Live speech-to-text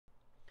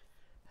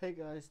Hey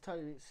guys,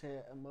 Tyreek's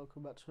here and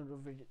welcome back to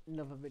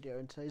another video.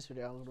 In today's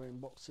video I'm going to be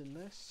unboxing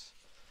this.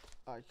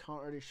 I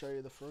can't really show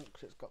you the front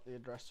because it's got the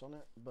address on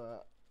it,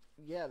 but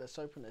yeah, let's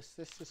open this.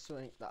 This is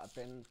something that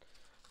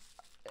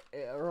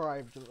it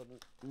arrived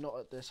not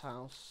at this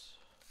house.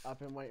 I've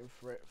been waiting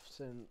for it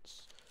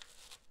since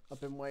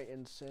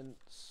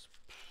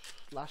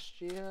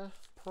last year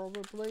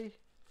probably,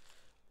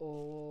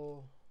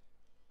 or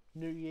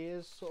New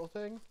Year's sort of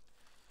thing,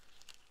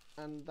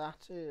 and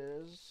that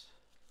is,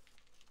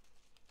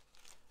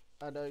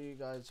 I know you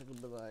guys are gonna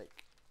be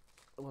like,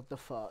 what the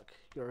fuck,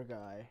 you're a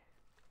guy.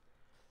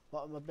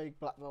 But I'm a big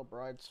Black Veil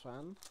Brides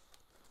fan.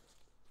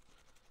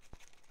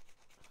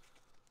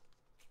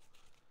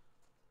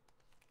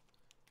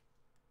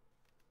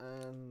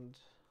 And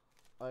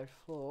I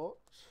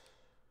thought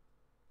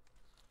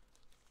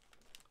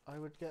I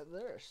would get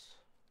this.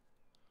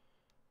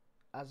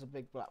 As a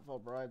big Black Veil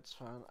Brides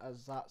fan,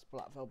 as that's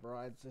Black Veil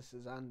Brides, this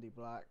is Andy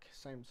Black,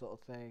 same sort of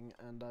thing,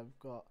 and I've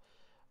got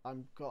a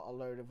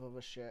load of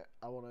other shit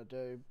I want to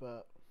do,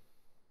 but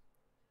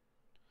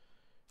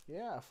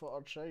yeah, I thought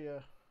I'd show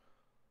you.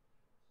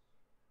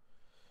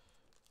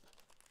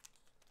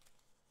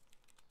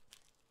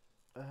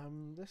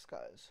 This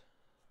guy's.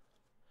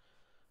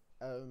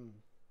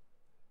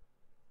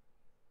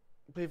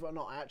 Believe it or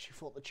not, I actually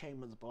thought the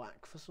chain was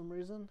black for some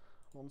reason.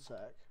 One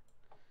sec.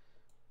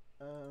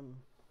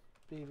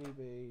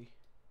 BVB.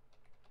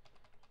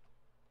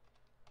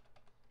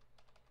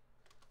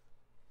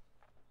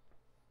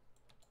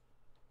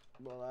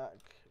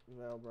 Black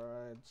Veil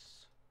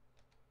Brides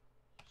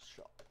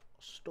shop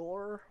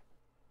store.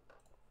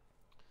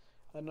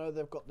 I know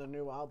they've got the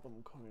new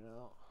album coming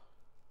out.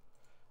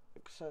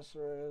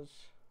 Accessories.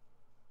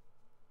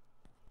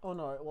 Oh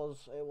no, it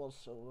was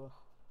silver.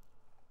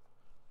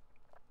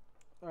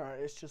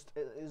 Alright, it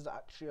is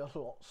actually a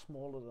lot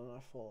smaller than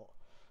I thought.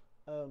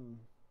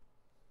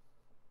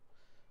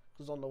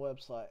 Because on the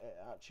website it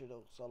actually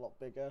looks a lot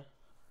bigger.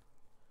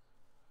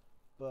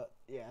 But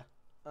yeah.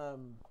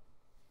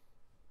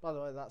 By the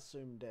way, that's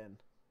zoomed in.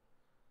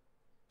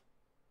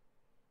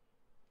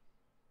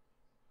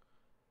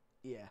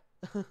 Yeah.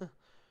 I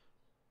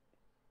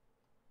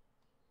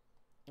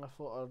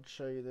thought I'd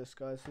show you this,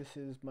 guys. This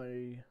is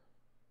my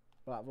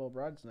Black Veil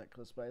Brides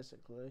necklace,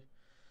 basically.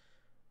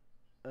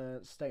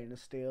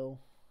 Stainless steel.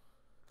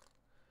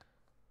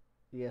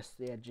 Yes,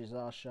 the edges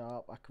are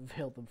sharp. I can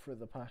feel them through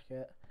the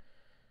packet.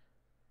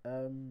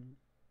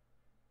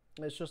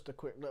 It's just a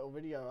quick little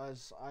video,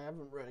 as I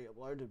haven't really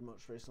uploaded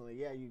much recently.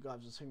 Yeah, you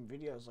guys have seen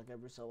videos like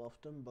every so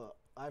often, but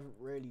I haven't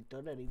really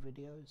done any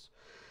videos.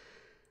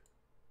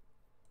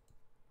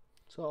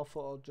 So I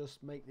thought I'd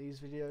just make these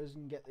videos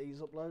and get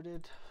these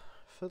uploaded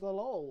for the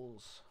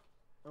lols.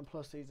 And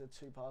plus, these are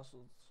two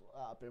parcels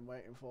that I've been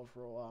waiting for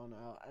a while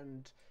now.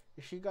 And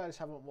if you guys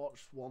haven't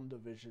watched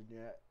WandaVision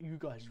yet, you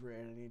guys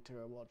really need to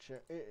go watch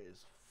it. It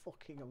is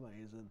fucking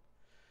amazing.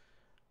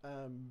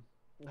 I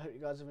hope you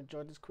guys have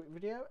enjoyed this quick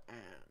video,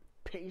 and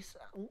peace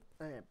out,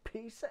 and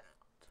peace out,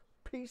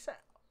 peace out.